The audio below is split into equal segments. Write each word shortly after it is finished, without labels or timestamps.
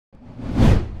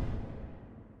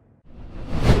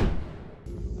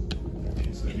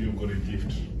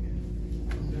gift.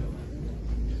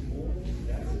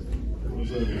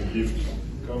 Also a gift.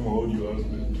 Come hold your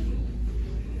husband.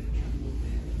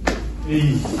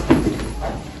 Hey.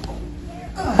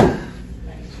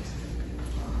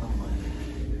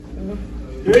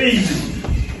 Hey.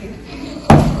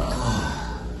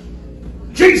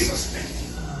 Jesus.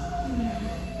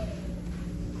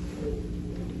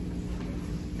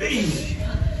 Hey.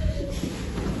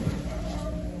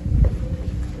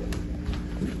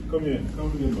 Come here,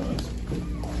 man.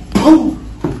 Oh.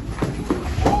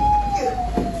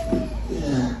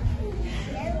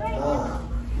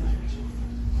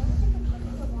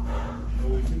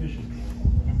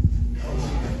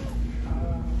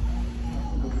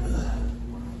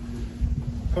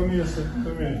 Come here, sir.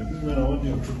 Come here. Man, I want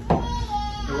you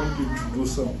to do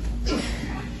some.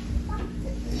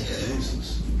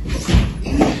 Jesus.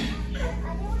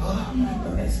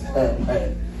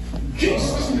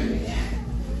 Jesus.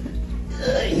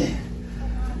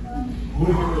 Bring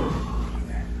him in.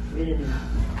 Bring him in.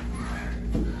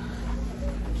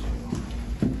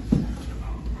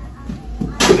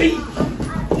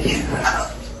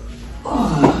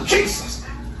 Jesus.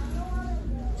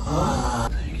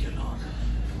 Thank you, Lord.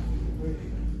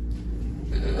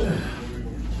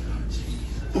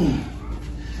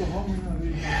 So how many are we?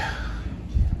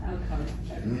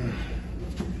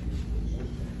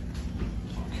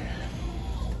 Okay.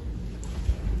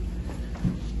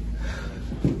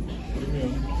 Bring me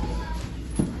on.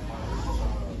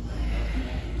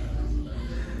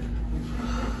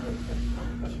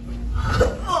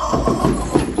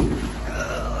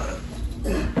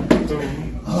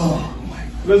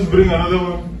 Let's bring another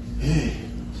one.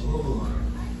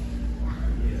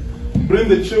 Bring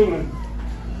the children.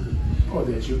 Oh,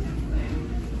 they're children.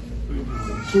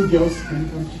 2 girls. Can you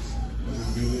come?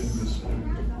 Revealing this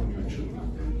upon your children.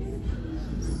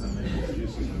 In the name of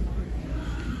Jesus,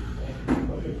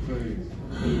 I pray.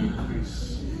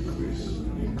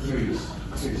 Increase.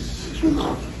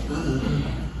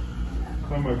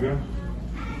 Come again.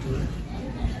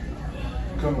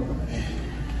 Come again.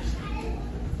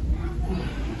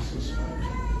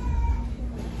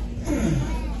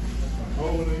 How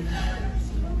old are you?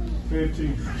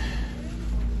 13.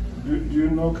 Do you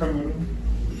know Cameroon?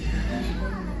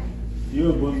 You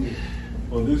were born here.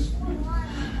 Or this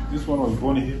one was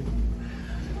born here?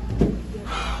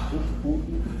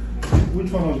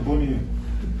 Which one was born here?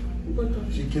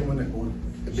 She came when I was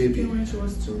a baby. She came when she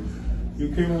was 2. You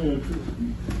came when you were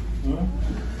 2. Huh?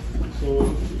 So,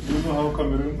 do you know how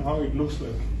Cameroon, how it looks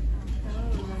like?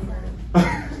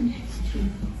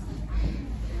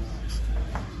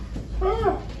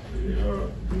 Yeah,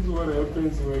 this is what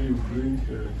happens when you bring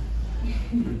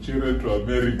your children to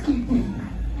America.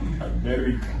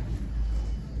 America.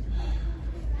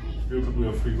 You have to be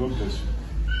free. God bless you.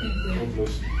 God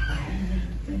bless you.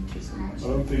 Thank you so much. I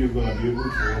don't think you're going to be able to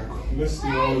walk. Let's see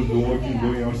how the walking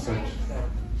going outside.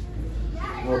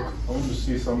 Walk. I want to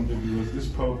see something because this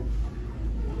power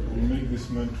will make this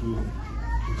man to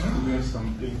experience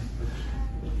something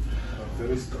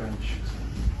very strange.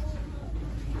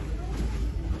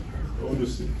 I want to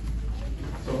see.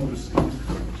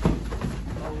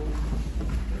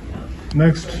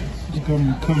 Next, come.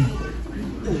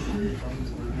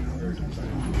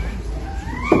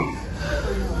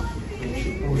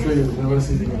 I'm sure you've never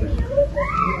seen it.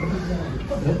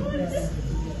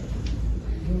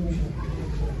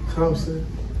 Come, sir.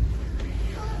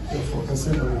 You're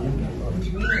focusing on him a lot.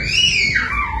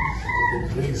 Okay,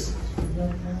 please.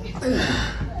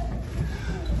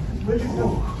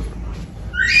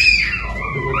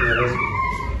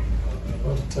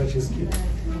 Want to touch his kid.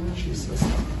 Jesus.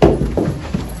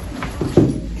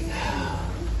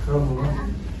 Come on.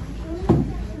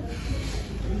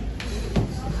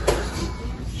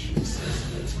 Jesus.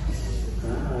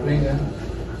 Bring her.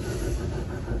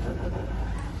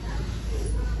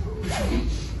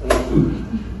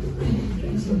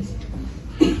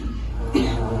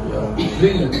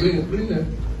 Bring her.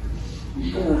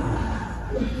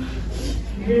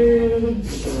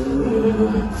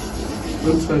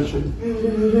 Don't touch it.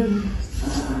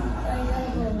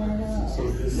 So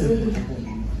this is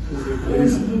the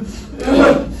place. The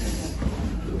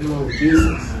name of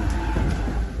Jesus.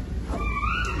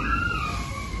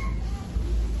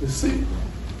 You see?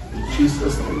 In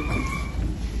Jesus' name.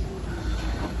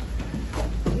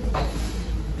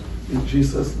 In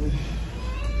Jesus' name.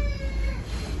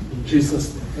 In Jesus'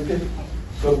 name. Okay?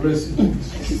 God bless you.